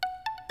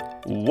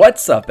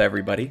What's up,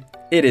 everybody?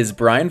 It is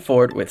Brian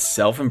Ford with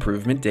Self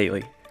Improvement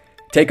Daily.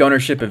 Take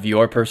ownership of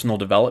your personal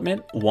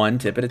development one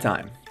tip at a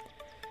time.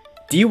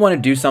 Do you want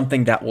to do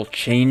something that will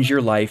change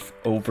your life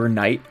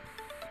overnight?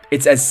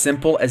 It's as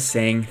simple as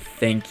saying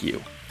thank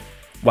you.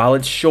 While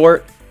it's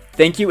short,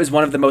 thank you is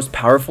one of the most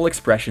powerful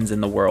expressions in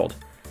the world.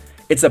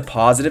 It's a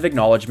positive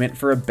acknowledgement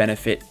for a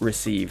benefit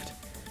received.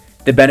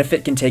 The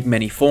benefit can take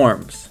many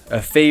forms: a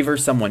favor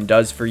someone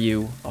does for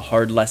you, a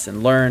hard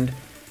lesson learned,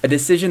 a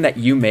decision that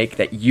you make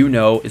that you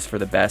know is for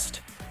the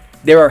best.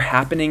 There are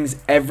happenings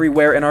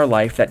everywhere in our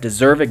life that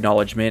deserve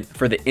acknowledgement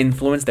for the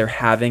influence they're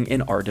having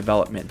in our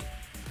development.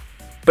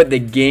 But the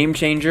game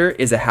changer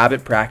is a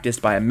habit practiced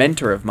by a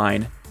mentor of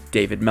mine,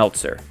 David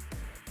Meltzer.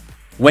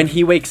 When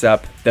he wakes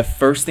up, the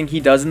first thing he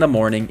does in the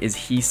morning is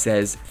he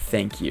says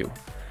thank you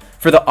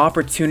for the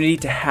opportunity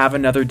to have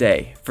another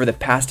day, for the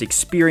past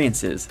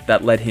experiences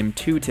that led him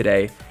to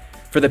today,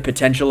 for the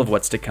potential of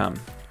what's to come.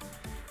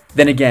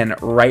 Then again,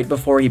 right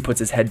before he puts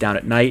his head down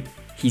at night,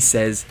 he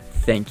says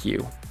thank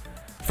you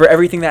for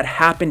everything that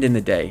happened in the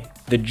day,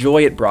 the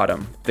joy it brought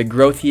him, the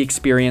growth he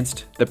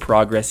experienced, the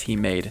progress he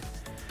made.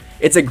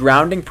 It's a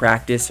grounding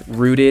practice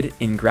rooted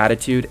in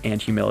gratitude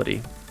and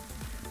humility.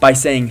 By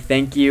saying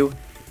thank you,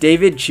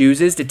 David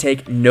chooses to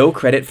take no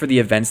credit for the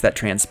events that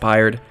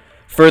transpired,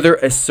 further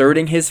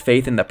asserting his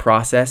faith in the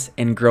process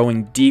and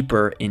growing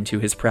deeper into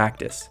his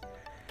practice.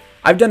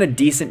 I've done a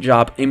decent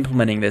job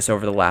implementing this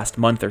over the last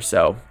month or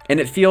so,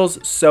 and it feels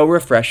so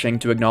refreshing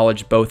to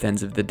acknowledge both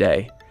ends of the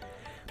day.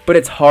 But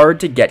it's hard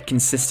to get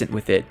consistent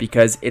with it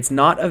because it's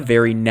not a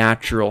very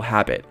natural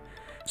habit.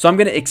 So I'm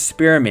going to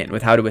experiment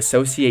with how to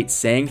associate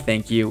saying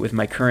thank you with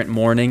my current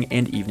morning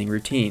and evening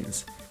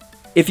routines.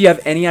 If you have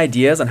any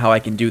ideas on how I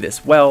can do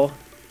this well,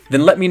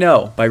 then let me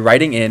know by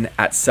writing in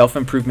at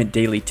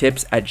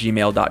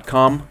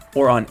selfimprovementdailytips@gmail.com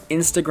or on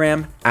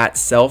Instagram at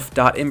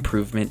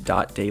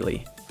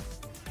self.improvement.daily.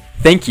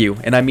 Thank you,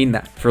 and I mean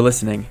that, for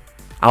listening.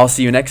 I'll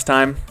see you next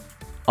time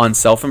on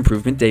Self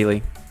Improvement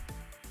Daily.